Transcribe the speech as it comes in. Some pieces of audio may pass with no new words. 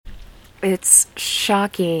It's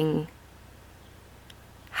shocking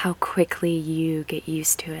how quickly you get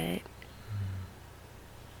used to it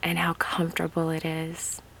and how comfortable it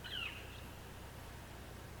is.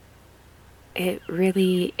 It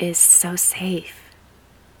really is so safe.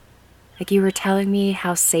 Like you were telling me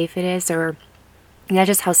how safe it is, or not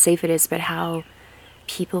just how safe it is, but how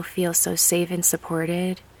people feel so safe and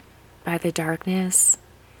supported by the darkness.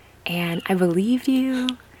 And I believed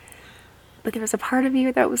you, but there was a part of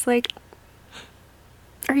you that was like,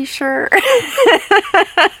 are you sure?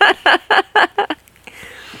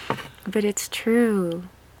 But it's true.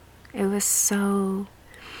 It was so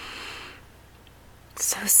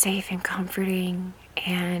safe and comforting,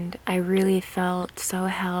 and I really felt so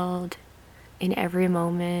held in every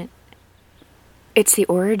moment. It's the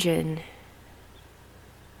origin.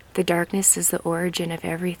 The darkness is the origin of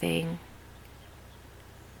everything.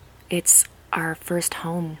 It's our first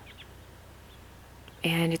home,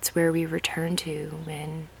 and it's where we return to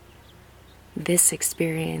when this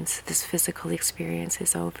experience, this physical experience,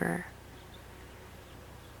 is over.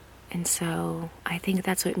 And so I think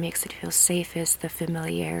that's what makes it feel safe, is the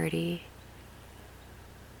familiarity.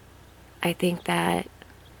 I think that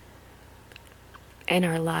in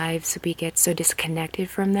our lives we get so disconnected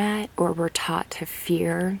from that, or we're taught to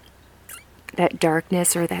fear that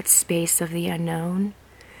darkness or that space of the unknown.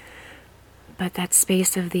 But that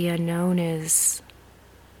space of the unknown it's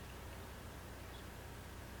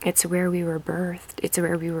where we were birthed. It's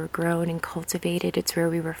where we were grown and cultivated. It's where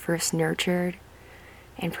we were first nurtured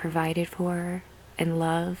and provided for and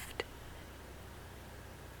loved.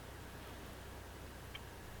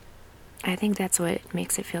 I think that's what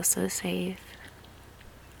makes it feel so safe.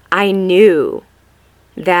 I knew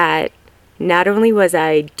that not only was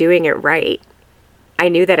I doing it right, I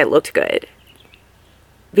knew that it looked good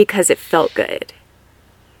because it felt good.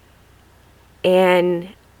 And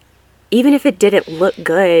even if it didn't look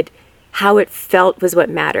good, how it felt was what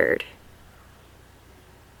mattered.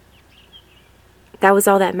 That was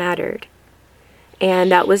all that mattered.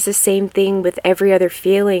 And that was the same thing with every other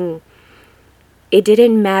feeling. It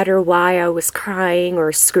didn't matter why I was crying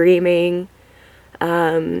or screaming,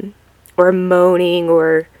 or moaning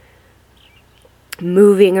or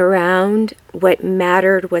moving around. What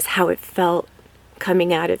mattered was how it felt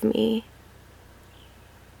coming out of me.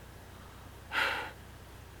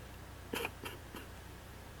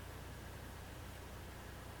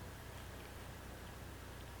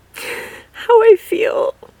 How I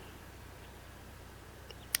feel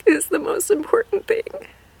is the most important thing.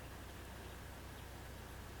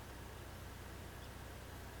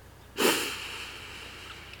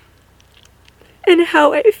 And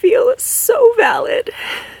how I feel is so valid.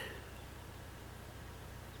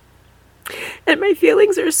 And my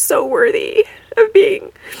feelings are so worthy of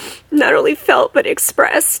being not only felt but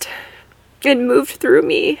expressed and moved through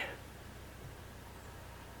me.